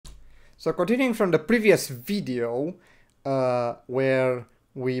So continuing from the previous video, where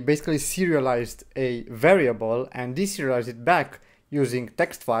we basically serialized a variable and deserialized it back using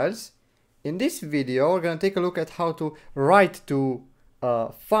text files, in this video we're going to take a look at how to write to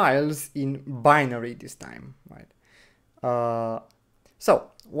files in binary this time, right?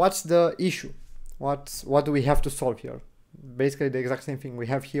 So what's the issue? What do we have to solve here? Basically the exact same thing. We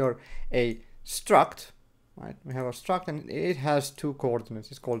have here a struct, right? We have a struct and it has two coordinates.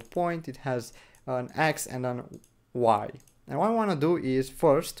 It's called point. It has an x and an y. And what I want to do is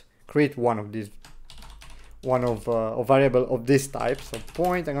first create one of these, a variable of this type. So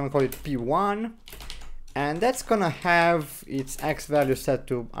point, I'm going to call it p1, and that's going to have its x value set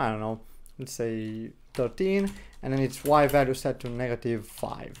to, I don't know, let's say 13, and then its y value set to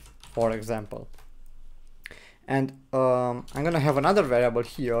 -5, for example. And I'm going to have another variable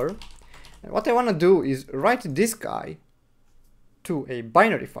here. And what I want to do is write this guy to a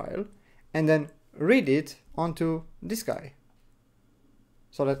binary file and then read it onto this guy,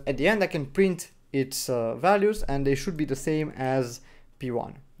 so that at the end I can print its values and they should be the same as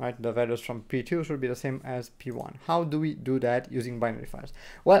p1, right? The values from p2 should be the same as p1. How do we do that using binary files?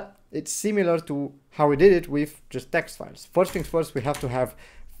 Well, it's similar to how we did it with just text files. First things first, we have to have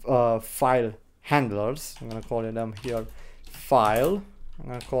file handlers. I'm going to call them here file. I'm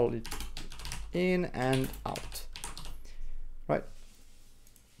going to call it in and out, right?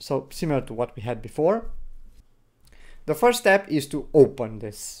 So similar to what we had before. The first step is to open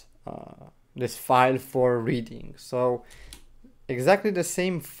this this file for reading. So exactly the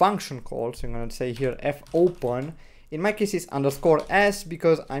same function call. So I'm going to say here fopen. In my case it's _s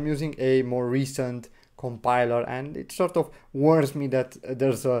because I'm using a more recent compiler and it sort of warns me that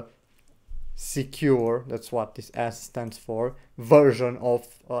there's a secure, that's what this S stands for, version of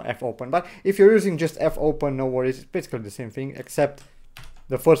fopen. But if you're using just fopen, no worries, it's basically the same thing, except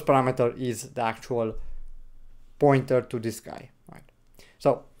the first parameter is the actual pointer to this guy, right?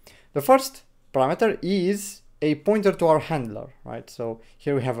 So the first parameter is a pointer to our handler, right? So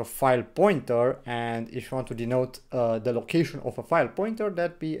here we have a file pointer, and if you want to denote the location of a file pointer,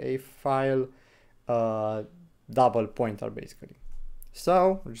 that'd be a file double pointer basically.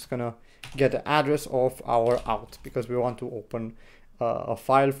 So we're just gonna get the address of our out because we want to open a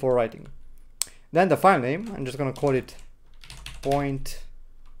file for writing. Then the file name, I'm just gonna call it point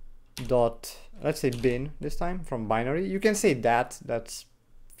dot, let's say bin this time, from binary. You can say that's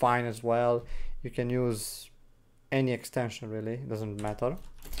fine as well. You can use any extension really, it doesn't matter.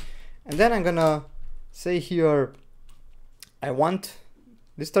 And then I'm gonna say here I want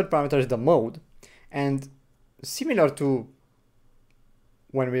this third parameter is the mode, and similar to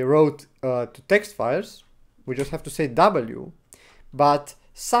when we wrote to text files, we just have to say W, but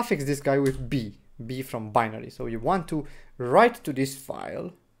suffix this guy with B from binary. So you want to write to this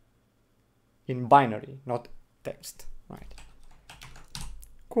file in binary, not text, right?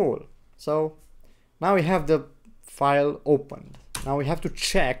 Cool. So now we have the file opened. Now we have to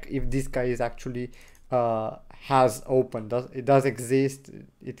check if this guy is actually has opened. It does exist,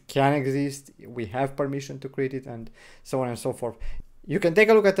 it can exist, we have permission to create it, and so on and so forth. You can take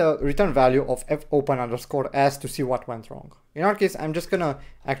a look at the return value of fopen _s to see what went wrong. In our case, I'm just gonna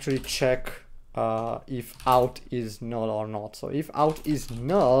actually check if out is null or not. So if out is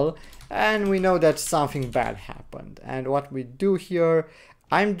null, and we know that something bad happened. And what we do here,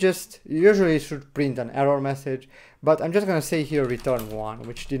 usually should print an error message, but I'm just gonna say here return 1,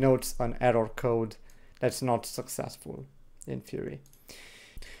 which denotes an error code that's not successful in theory.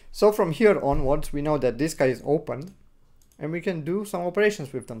 So from here onwards, we know that this guy is open, and we can do some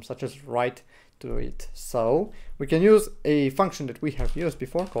operations with them, such as write to it. So we can use a function that we have used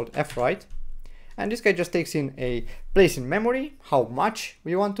before called fwrite, and this guy just takes in a place in memory, how much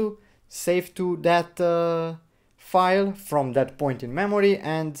we want to save to that file from that point in memory,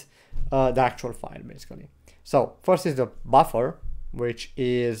 and the actual file basically. So first is the buffer, which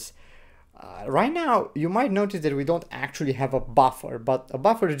is right now you might notice that we don't actually have a buffer, but a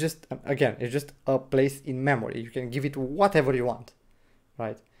buffer is just, again, it's just a place in memory. You can give it whatever you want,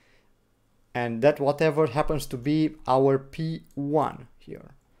 right? And that whatever happens to be our p1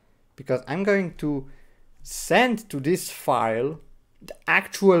 here, because I'm going to send to this file the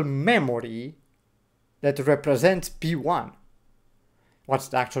actual memory that represents p1. What's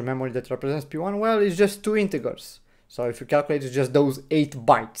the actual memory that represents p1? Well, it's just 2 integers. So if you calculate, it's just those 8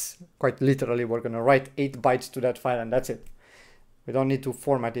 bytes. Quite literally, we're going to write 8 bytes to that file, and that's it. We don't need to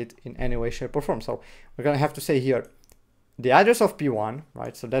format it in any way, shape, or form. So we're going to have to say here the address of p1,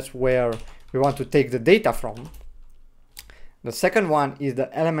 right? So that's where we want to take the data from. The second one is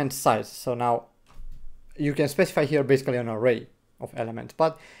the element size. So now you can specify here basically an array. of elements.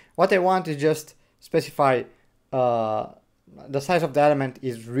 But what I want is just specify the size of the element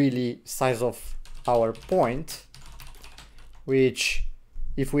is really size of our point, which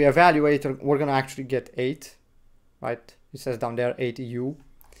if we evaluate, we're gonna actually get 8, right? It says down there 8u.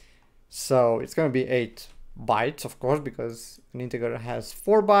 So it's gonna be 8 bytes, of course, because an integer has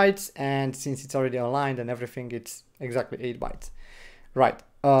 4 bytes, and since it's already aligned and everything, it's exactly 8 bytes. Right.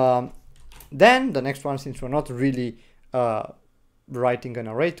 Then the next one, since we're not really writing an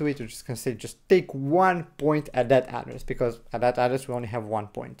array to it, we're just gonna say just take 1 point at that address, because at that address we only have 1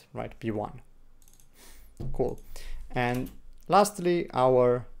 point, right? P1. Cool. And lastly,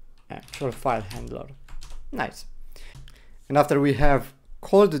 our actual file handler. Nice. And after we have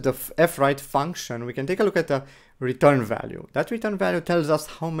called the fwrite function, we can take a look at the return value. That return value tells us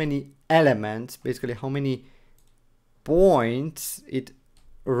how many elements, basically how many points it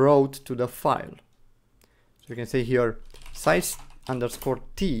wrote to the file. So we can say here size underscore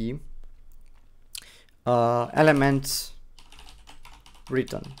t elements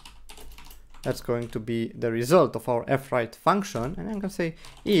written. That's going to be the result of our fwrite function, and I'm going to say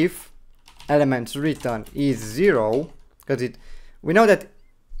if elements written is 0, because we know that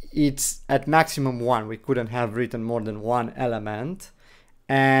it's at maximum 1. We couldn't have written more than 1 element,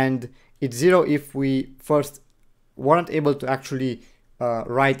 and it's 0 if we first weren't able to actually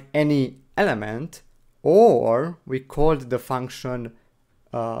write any element, or we called the function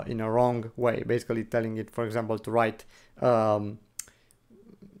in a wrong way, basically telling it, for example, to write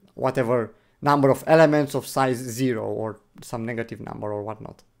whatever number of elements of size 0 or some negative number or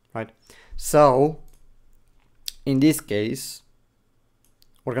whatnot, right? So in this case,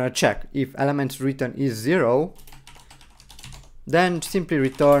 we're gonna check if elements written is 0, then simply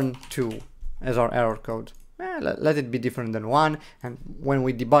return 2 as our error code. Let it be different than 1, and when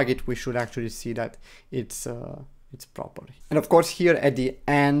we debug it, we should actually see that it's proper. And of course, here at the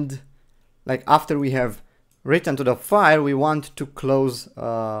end, like after we have written to the file, we want to close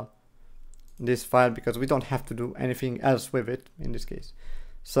this file because we don't have to do anything else with it in this case.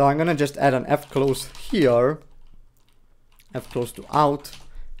 So I'm gonna just add an fclose here, fclose to out,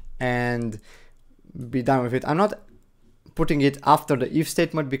 and be done with it. I'm not putting it after the if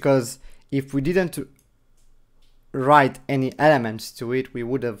statement because if we didn't write any elements to it, we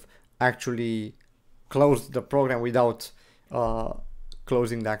would have actually closed the program without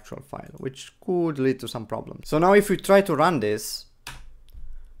closing the actual file, which could lead to some problems. So now if we try to run this,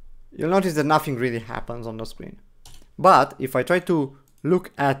 you'll notice that nothing really happens on the screen. But if I try to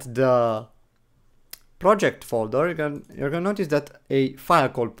look at the project folder, you're gonna notice that a file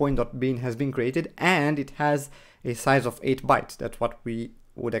called point.bin has been created, and it has a size of 8 bytes. That's what we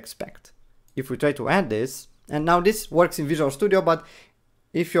would expect. If we try to add this, and now this works in Visual Studio, but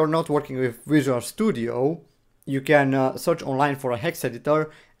if you're not working with Visual Studio, you can search online for a hex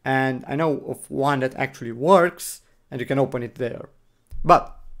editor, and I know of one that actually works, and you can open it there.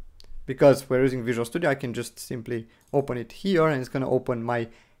 But because we're using Visual Studio, I can just simply open it here, and it's going to open my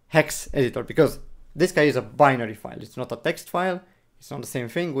hex editor, because this guy is a binary file. It's not a text file. It's not the same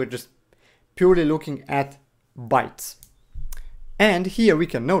thing. We're just purely looking at bytes. And here we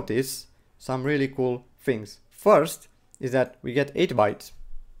can notice some really cool things. First is that we get 8 bytes.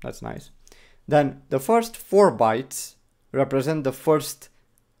 That's nice. Then the first 4 bytes represent the first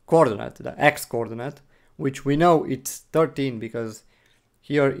coordinate, the x coordinate, which we know it's 13 because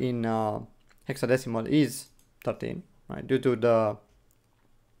here in hexadecimal is 13, right? Due to the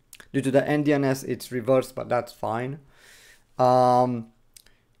NDNS, it's reversed, but that's fine. And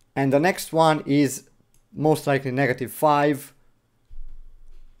the next one is most likely -5.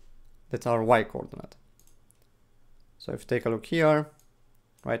 That's our y coordinate. So if you take a look here,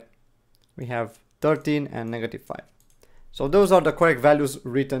 right, we have 13 and -5. So those are the correct values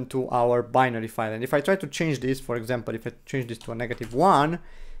written to our binary file. And if I try to change this, for example, if I change this to a -1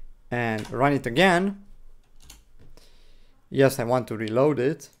 and run it again, yes, I want to reload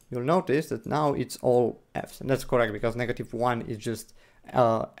it, you'll notice that now it's all Fs. And that's correct because -1 is just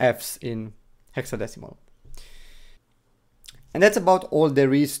Fs in hexadecimal. And that's about all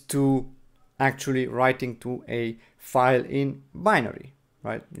there is to actually writing to a file in binary,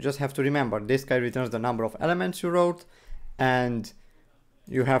 right? You just have to remember this guy returns the number of elements you wrote, and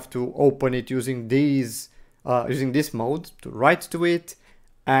you have to open it using these using this mode to write to it,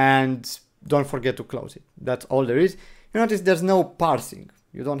 and don't forget to close it. That's all there is. You notice there's no parsing.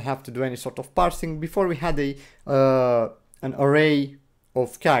 You don't have to do any sort of parsing. Before we had an array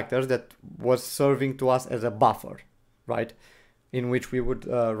of characters that was serving to us as a buffer, right? In which we would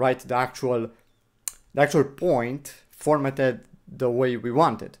write the actual point formatted the way we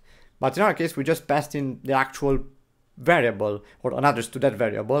wanted. But in our case, we just passed in the actual variable or an address to that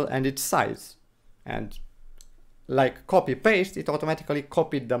variable and its size. And like copy paste, it automatically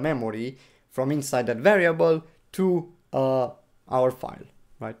copied the memory from inside that variable to our file,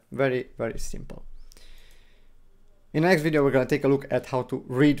 right? Very, very simple. In the next video, we're going to take a look at how to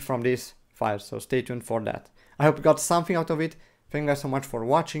read from this file, so stay tuned for that. I hope you got something out of it. Thank you guys so much for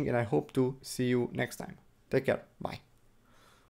watching, and I hope to see you next time. Take care. Bye.